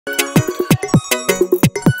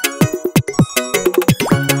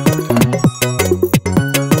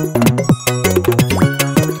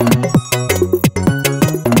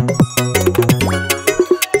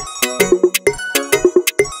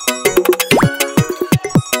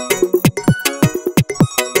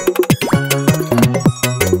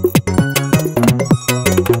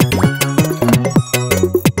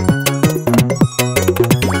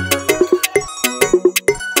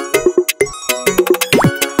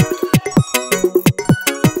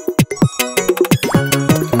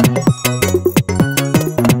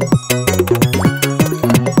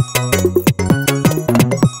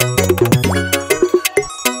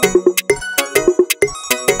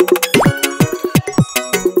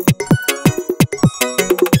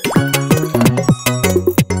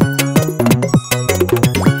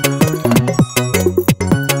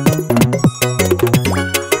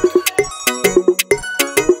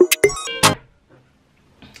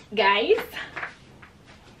guys,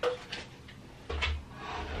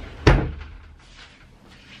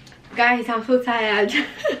 I'm so tired.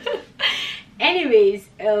 Anyways,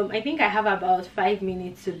 I think I have about 5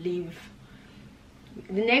 minutes to leave.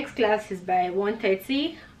 The next class is by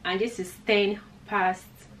 1:30 and this is 10 past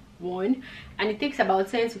 1, and it takes about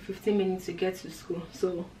 10 to 15 minutes to get to school.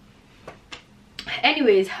 So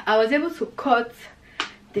anyways, I was able to cut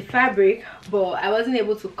the fabric, but I wasn't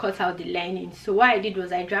able to cut out the lining. So what I did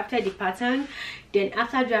was I drafted the pattern, then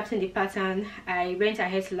after drafting the pattern I went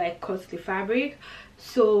ahead to like cut the fabric.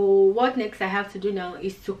 So what next I have to do now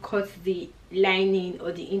is to cut the lining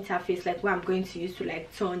or the interface, like what I'm going to use to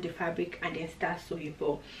like turn the fabric and then start sewing.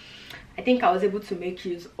 But I think I was able to make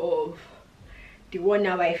use of the 1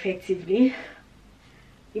 hour effectively,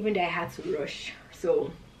 even though I had to rush.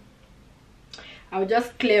 So I'll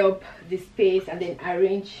just clear up the space and then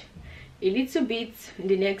arrange a little bit. In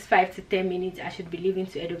the next 5 to 10 minutes I should be leaving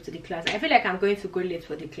to head up to the class. I feel like I'm going to go late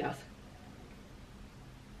for the class.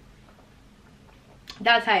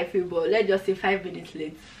 That's how I feel, but let's just say 5 minutes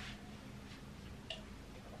late.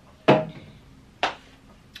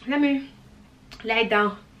 Let me lie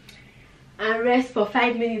down and rest for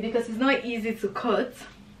 5 minutes because it's not easy to cut.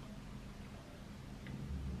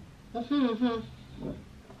 Let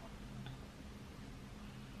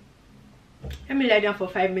me lie down for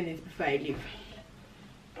 5 minutes before I leave.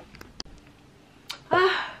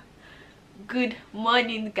 Good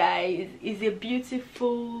morning, guys. It's a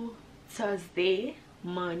beautiful Thursday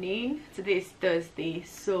morning. Today is Thursday,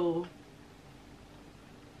 so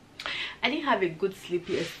I didn't have a good sleep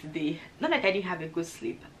yesterday. Not like I didn't have a good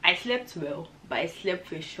sleep. I slept well, but I slept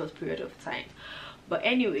for a short period of time. But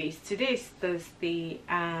anyways, today is Thursday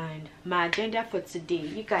and my agenda for today,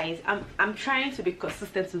 you guys, I'm trying to be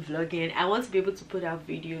consistent with vlogging. I want to be able to put out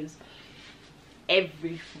videos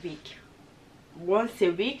every week, once a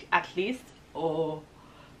week at least, or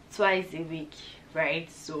twice a week, right?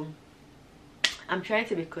 So I'm trying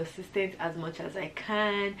to be consistent as much as I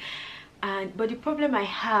can. But the problem I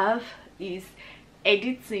have is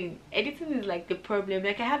editing. Editing is like the problem.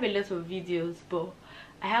 Like I have a lot of videos, but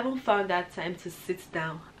I haven't found that time to sit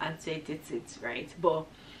down and to edit it, right? But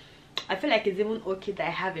I feel like it's even okay that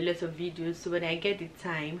I have a lot of videos, so when I get the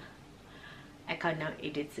time I can now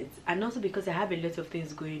edit it. And also because I have a lot of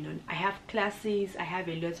things going on. I have classes, I have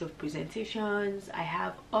a lot of presentations, I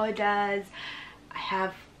have orders, I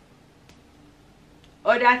have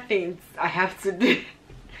other things I have to do.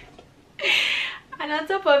 And on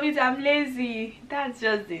top of it, I'm lazy. That's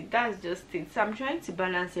just it. So I'm trying to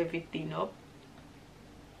balance everything up.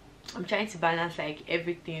 I'm trying to balance like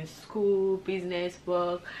everything, school, business,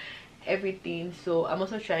 work, everything. So I'm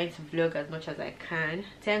also trying to vlog as much as I can.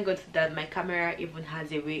 Thank God that my camera even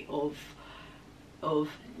has a way of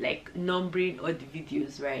like numbering all the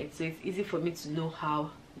videos, right? So it's easy for me to know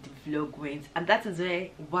how the vlog went, and that is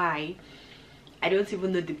why I don't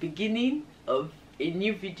even know the beginning of a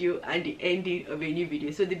new video and the ending of a new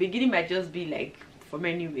video. So the beginning might just be like from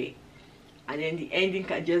anyway, and then the ending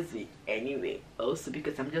can just be anyway also,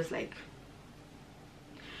 because I'm just like.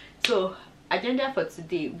 So agenda for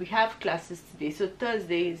today, we have classes today. So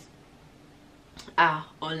Thursdays are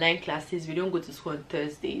online classes. We don't go to school on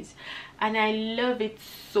Thursdays, and I love it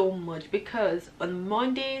so much because on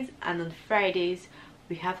Mondays and on Fridays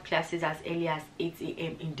we have classes as early as 8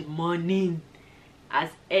 a.m. in the morning. As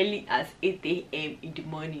early as 8 a.m. in the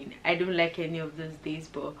morning. I don't like any of those days,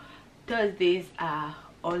 but Thursdays are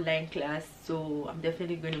online class, so I'm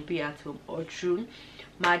definitely going to be at home all through.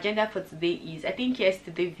 My agenda for today is, I think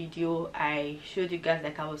yesterday video I showed you guys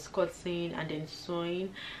like I was cutting and then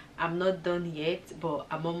sewing. I'm not done yet, but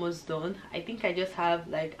I'm almost done. I think I just have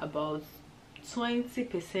like about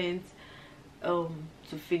 20%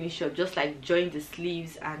 to finish up, just like join the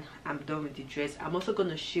sleeves, and I'm done with the dress. I'm also going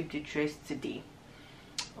to ship the dress today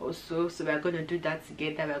also, so we're going to do that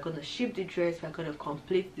together. We're going to ship the dress, we're going to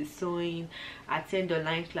complete the sewing, attend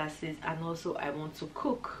online classes, and also I want to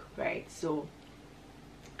cook, right? So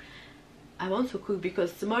I want to cook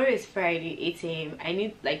because tomorrow is Friday, 8 a.m. I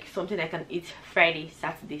need like something I can eat Friday,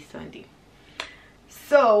 Saturday, Sunday.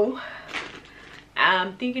 So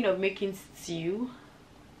I'm thinking of making stew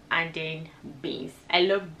and then beans. I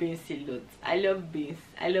love beans a lot. I love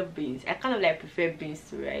beans. I kind of like prefer beans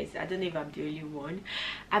to rice. I don't know if I'm the only one.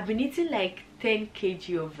 I've been eating like 10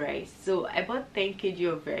 kg of rice. So I bought 10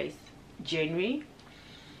 kg of rice January,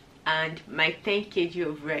 and my 10 kg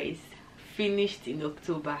of rice finished in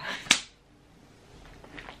October.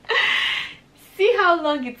 See how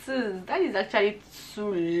long it is? That is actually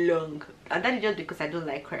too long, and that is just because I don't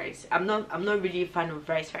like rice. I'm not really a fan of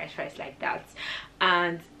rice like that.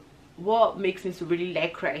 And what makes me to really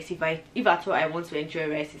like rice, if at all I want to enjoy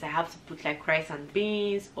rice, is I have to put like rice and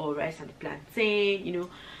beans or rice and plantain, you know.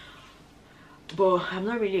 But I'm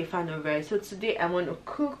not really a fan of rice. So today I want to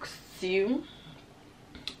cook stew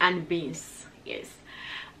and beans. Yes.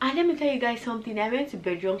 And let me tell you guys something. I went to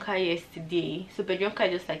Bedronka yesterday. So Bedronka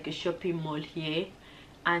is just like a shopping mall here,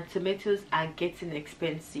 and tomatoes are getting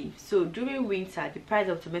expensive. So during winter, the price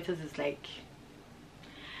of tomatoes is like,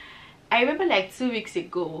 I remember like 2 weeks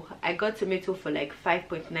ago I got tomato for like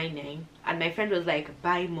 5.99, and my friend was like,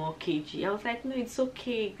 buy more kg. I was like, no, it's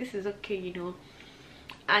okay, this is okay, you know.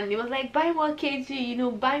 And he was like, buy more kg, you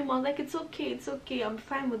know, buy more. Like, it's okay, I'm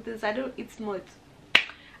fine with this, I don't eat much.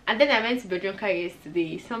 And then I went to Bedronka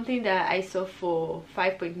yesterday. Something that I saw for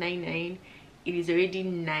 5.99, it is already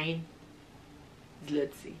 9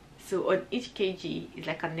 zloty. So on each kg it's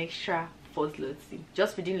like an extra 4 zloty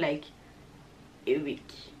just within like a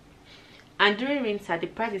week. And during winter the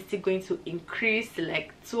price is still going to increase to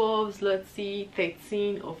like 12 zloty,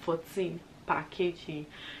 13 or 14 per kg.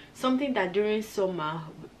 Something that during summer,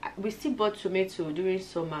 we still bought tomato during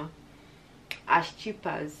summer as cheap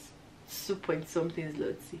as 2 point something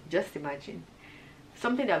zloty. Just imagine.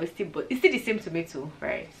 Something that we still bought, it's still the same tomato,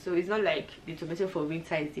 right? So it's not like the tomato for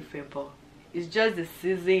winter is different, but it's just the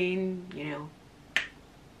season, you know.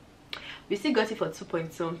 We still got it for 2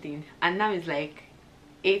 point something, and now it's like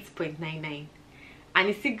 8.99, and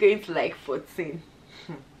it's still going to like 14.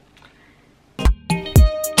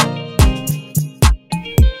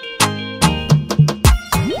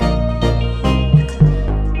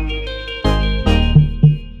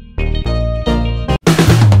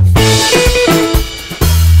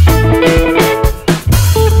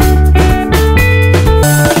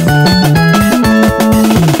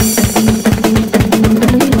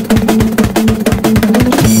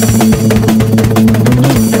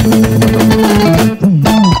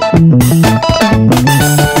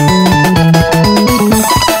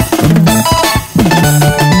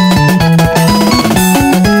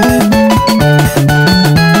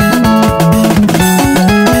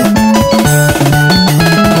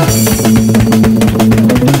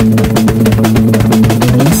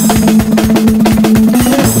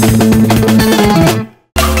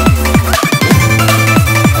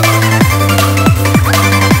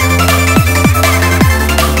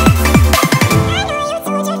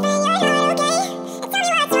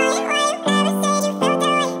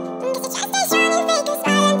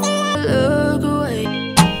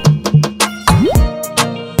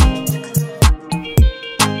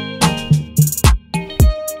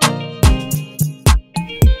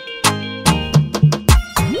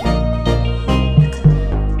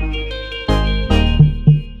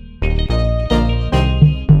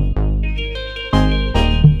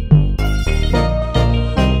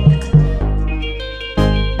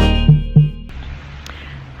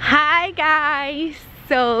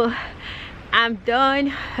 So I'm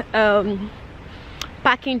done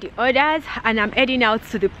packing the orders, and I'm heading out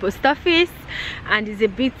to the post office, and it's a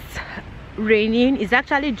bit raining. It's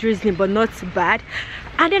actually drizzling, but not bad.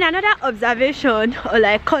 And then another observation, or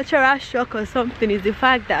like cultural shock or something, is the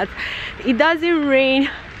fact that it doesn't rain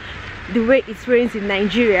the way it rains in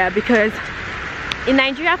Nigeria. Because in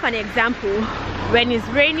Nigeria, for an example, when it's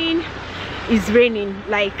raining, it's raining.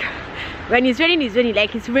 Like when it's raining,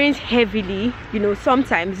 like it rains heavily, you know,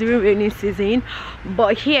 sometimes during raining season.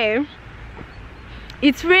 But here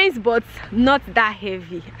it rains, but not that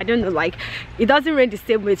heavy. I don't know, like it doesn't rain the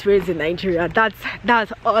same way it rains in Nigeria.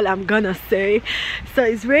 That's all I'm gonna say. So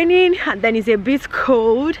it's raining, and then it's a bit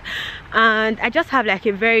cold, and I just have like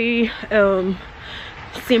a very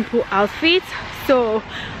simple outfit. So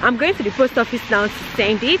I'm going to the post office now to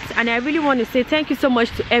send it, and I really want to say thank you so much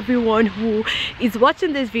to everyone who is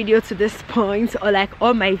watching this video to this point, or like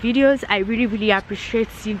all my videos. I really appreciate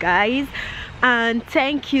you guys, and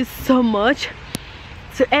thank you so much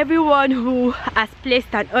to everyone who has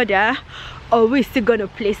placed an order, or we're still gonna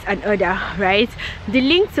place an order, right? The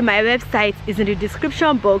link to my website is in the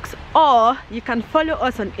description box, or you can follow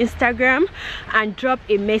us on Instagram and drop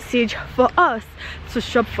a message for us to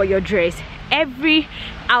shop for your dress. Every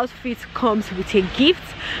outfit comes with a gift,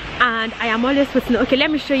 and I am always putting, okay,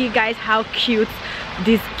 let me show you guys how cute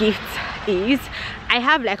this gift is. I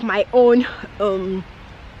have like my own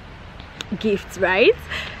gifts, right?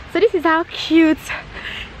 So this is how cute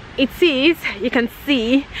it is, you can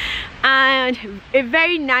see, and a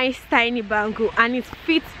very nice tiny bangle, and it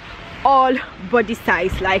fits all body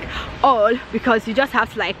size, like all, because you just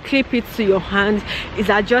have to like clip it to your hand. It's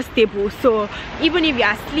adjustable, so even if you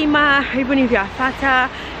are slimmer, even if you are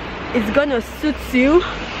fatter, it's gonna suit you,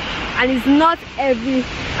 and it's not heavy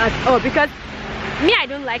at all. Because me, I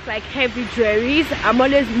don't like heavy jewelries. I'm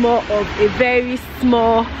always more of a very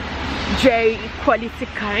small jewelry quality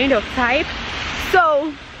kind of type.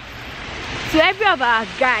 So to every of our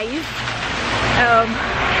guys,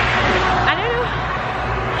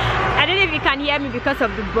 I don't know if you can hear me because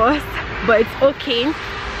of the bus, but it's okay.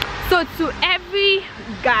 So to every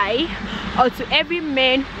guy or to every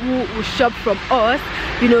man who will shop from us,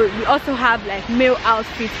 you know, we also have like male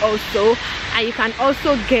outfits also, and you can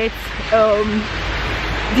also get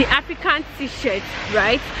the African t-shirt,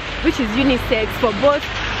 right, which is unisex for both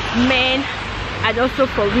men and also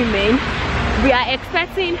for women. We are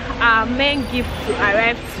expecting our men gift to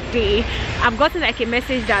arrive today. I've gotten like a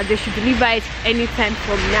message that they should deliver it anytime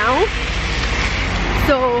from now.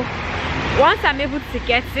 So once I'm able to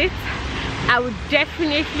get it, I will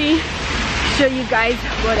definitely show you guys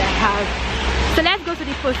what I have. So let's go to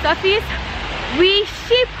the post office. We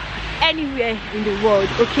ship anywhere in the world,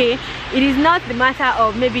 okay? It is not the matter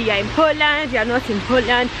of maybe you're in Poland, you're not in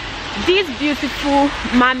Poland. This beautiful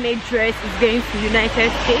man-made dress is going to the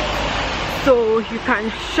United States, so you can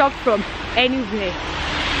shop from anywhere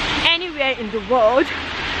in the world,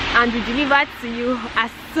 and we deliver to you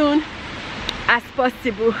as soon as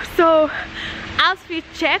possible. So outfit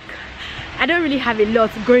check. I don't really have a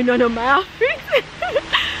lot going on my outfit.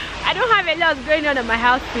 I don't have a lot going on my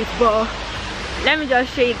outfit, but let me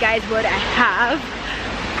just show you guys what I have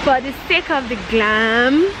for the sake of the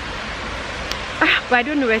glam. But I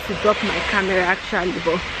don't know where to drop my camera actually.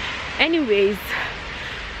 But anyways,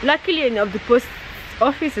 luckily enough, the post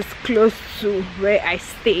office is close to where I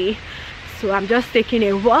stay, so I'm just taking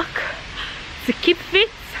a walk to keep fit,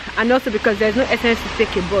 and also because there's no essence to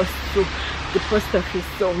take a bus to the post office.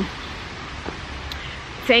 So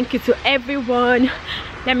thank you to everyone.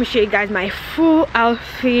 Let me show you guys my full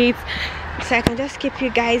outfit so I can just keep you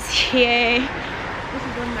guys here. This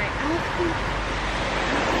is on my outfit.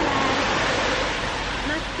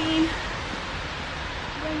 Nothing.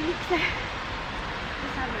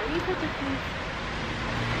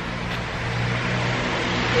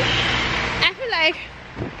 I feel like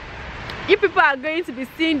you people are going to be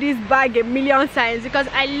seeing this bag a million times because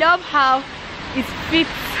I love how it fits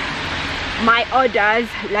my orders.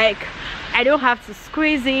 Like, I don't have to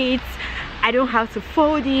squeeze it, I don't have to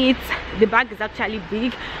fold it. The bag is actually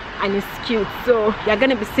big and it's cute, so you're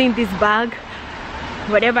gonna be seeing this bag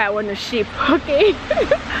whatever I want to ship, okay?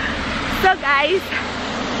 So guys,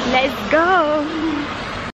 let's go.